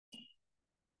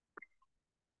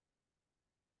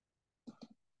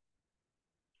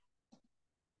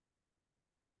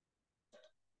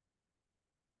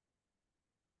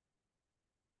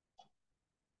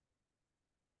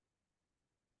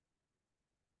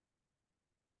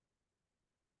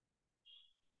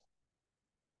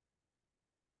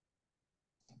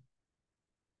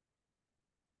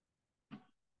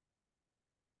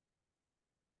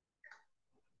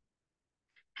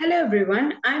Hello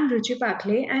everyone, I'm Ruchi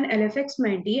Pakhle, an LFX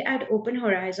Mentee at Open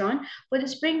Horizon for the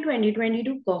Spring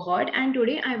 2022 cohort, and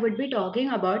today I would be talking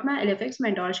about my LFX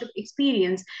mentorship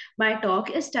experience. My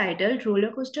talk is titled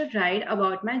Rollercoaster Ride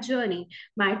About My Journey.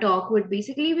 My talk would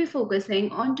basically be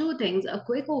focusing on two things: a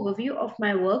quick overview of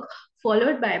my work,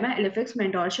 followed by my LFX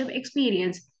mentorship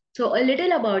experience. So, a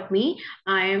little about me.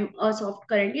 I am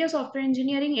currently a software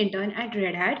engineering intern at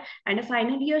RedHat and a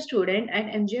final year student at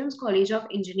MGM's College of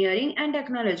Engineering and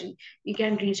Technology. You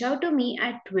can reach out to me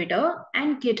at Twitter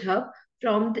and GitHub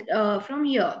from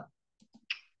here.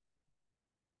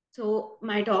 So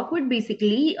my talk would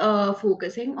basically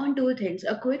focusing on two things: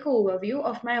 a quick overview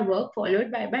of my work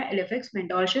followed by my LFX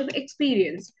mentorship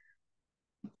experience.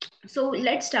 So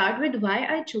let's start with why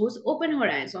I chose Open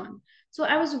Horizon. So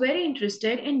I was very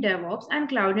interested in DevOps and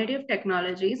cloud native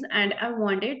technologies, and I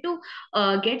wanted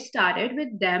to get started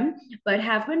with them, but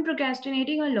have been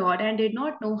procrastinating a lot and did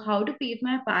not know how to pave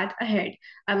my path ahead.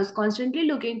 I was constantly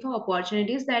looking for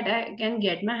opportunities that I can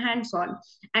get my hands on.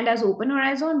 And as Open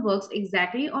Horizon works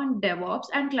exactly on DevOps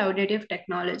and cloud native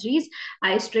technologies,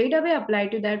 I straight away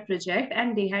applied to that project,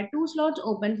 and they had two slots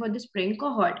open for the spring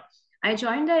cohort. I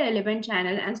joined the relevant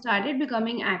channel and started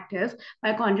becoming active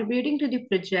by contributing to the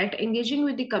project, engaging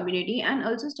with the community, and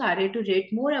also started to read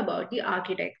more about the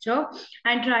architecture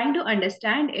and trying to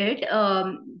understand it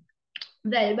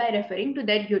well by referring to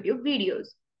their YouTube videos.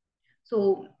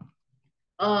 So,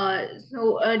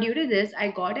 due to this,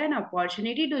 I got an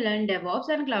opportunity to learn DevOps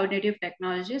and cloud native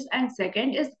technologies. And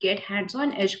second is get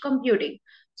hands-on edge computing.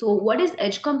 So, what is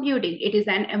edge computing? It is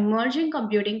an emerging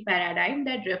computing paradigm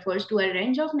that refers to a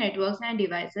range of networks and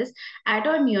devices at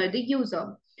or near the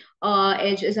user.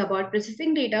 Edge is about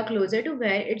processing data closer to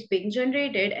where it's being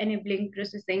generated, enabling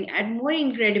processing at more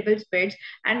incredible speeds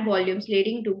and volumes,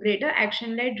 leading to greater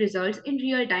action-led results in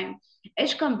real time.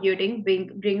 Edge computing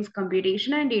brings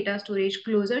computation and data storage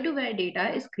closer to where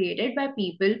data is created by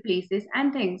people, places,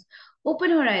 and things.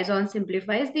 Open Horizon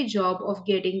simplifies the job of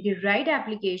getting the right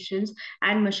applications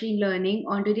and machine learning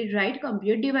onto the right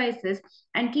compute devices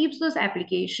and keeps those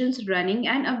applications running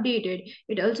and updated.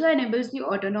 It also enables the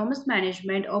autonomous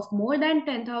management of more than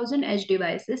 10,000 edge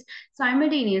devices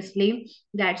simultaneously.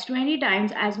 That's 20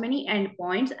 times as many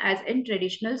endpoints as in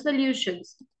traditional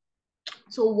solutions.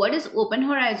 So, what is Open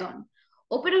Horizon?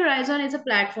 Open Horizon is a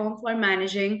platform for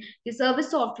managing the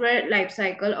service software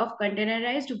lifecycle of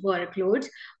containerized workloads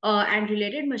and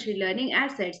related machine learning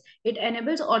assets. It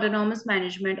enables autonomous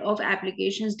management of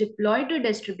applications deployed to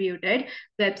distributed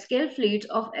web scale fleets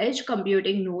of edge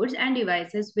computing nodes and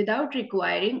devices without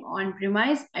requiring on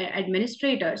premise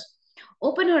administrators.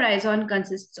 Open Horizon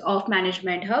consists of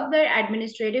Management Hub, where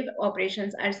administrative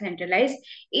operations are centralized,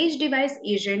 Edge Device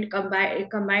Agent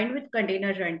combined with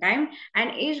Container Runtime,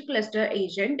 and Edge Cluster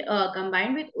Agent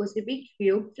combined with OCP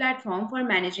Cube platform for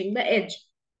managing the edge.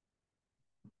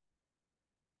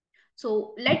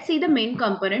 So let's see the main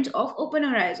components of Open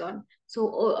Horizon. So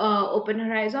Open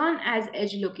Horizon has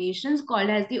edge locations called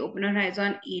as the Open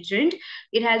Horizon agent.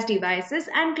 It has devices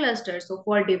and clusters. So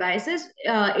for devices,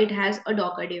 it has a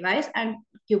Docker device and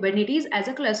Kubernetes as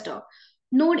a cluster.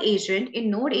 Node agent.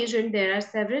 In node agent, there are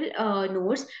several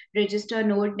nodes: register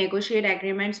node, negotiate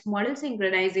agreements, model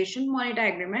synchronization, monitor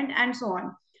agreement, and so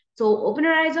on. So Open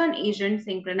Horizon agent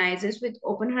synchronizes with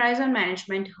Open Horizon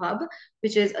Management Hub,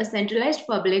 which is a centralized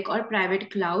public or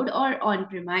private cloud or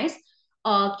on-premise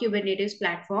Kubernetes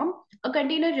platform, a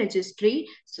container registry,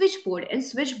 switchboard. In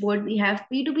switchboard, we have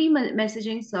P2P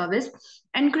messaging service,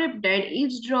 encrypted,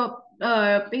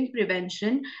 eavesdropping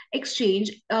prevention,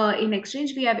 exchange. In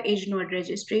exchange, we have edge node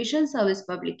registration, service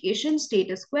publication,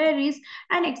 status queries,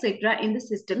 and etc. in the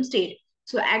system state.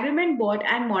 So agreement bot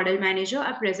and model manager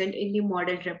are present in the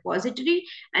model repository,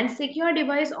 and secure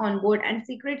device onboard and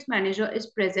secrets manager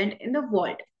is present in the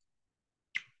vault.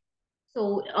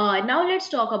 So now let's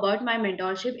talk about my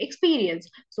mentorship experience.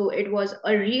 So it was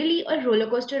a roller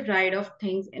coaster ride of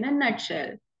things in a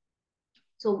nutshell.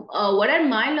 So what are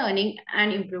my learning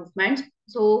and improvements?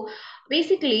 So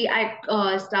basically,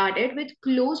 I started with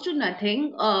close to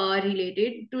nothing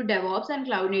related to DevOps and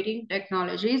cloud native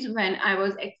technologies when I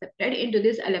was accepted into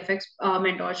this LFX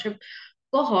mentorship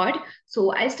cohort.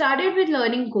 So I started with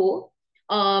learning Go,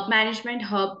 management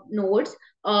hub nodes.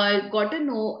 Got to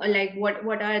know like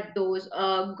what are those.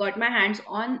 Got my hands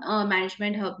on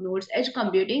management hub nodes, edge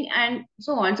computing, and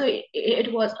so on. So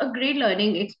it was a great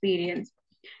learning experience.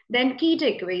 Then key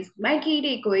takeaways. My key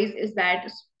takeaways is that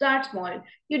start small.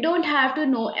 You don't have to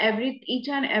know each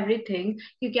and everything.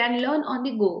 You can learn on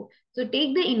the go. So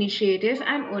take the initiative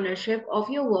and ownership of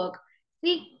your work.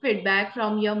 Seek feedback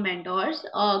from your mentors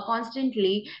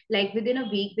constantly, like within a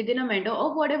week, within a mentor,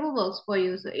 or whatever works for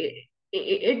you. So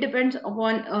it depends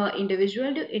upon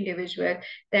individual to individual.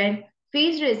 Then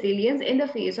face resilience in the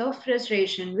face of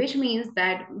frustration, which means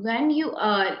that when you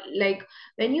like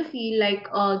when you feel like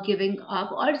giving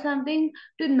up or something,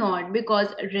 to not,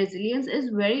 because resilience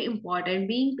is very important.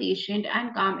 Being patient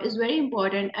and calm is very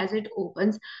important, as it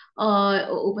opens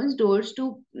doors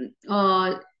to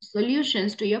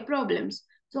solutions to your problems.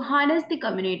 So harness the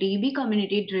community, be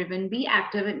community driven, be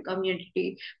active in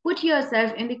community, put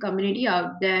yourself in the community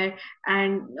out there,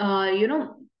 and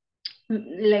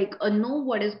like know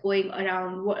what is going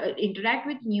around, interact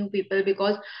with new people,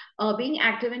 because being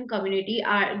active in community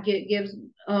gives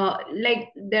like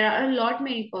there are a lot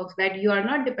many perks, that you are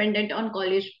not dependent on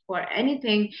college for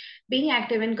anything. Being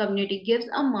active in community gives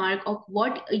a mark of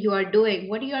what you are doing,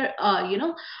 what you are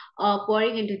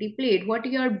pouring into the plate, what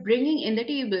you are bringing in the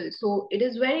table. So it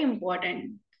is very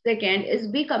important. Second is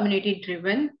be community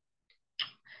driven,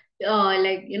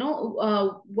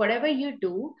 whatever you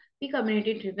do, be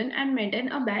community driven and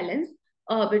maintain a balance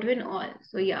between all.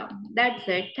 So yeah, that's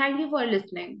it. Thank you for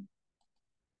listening.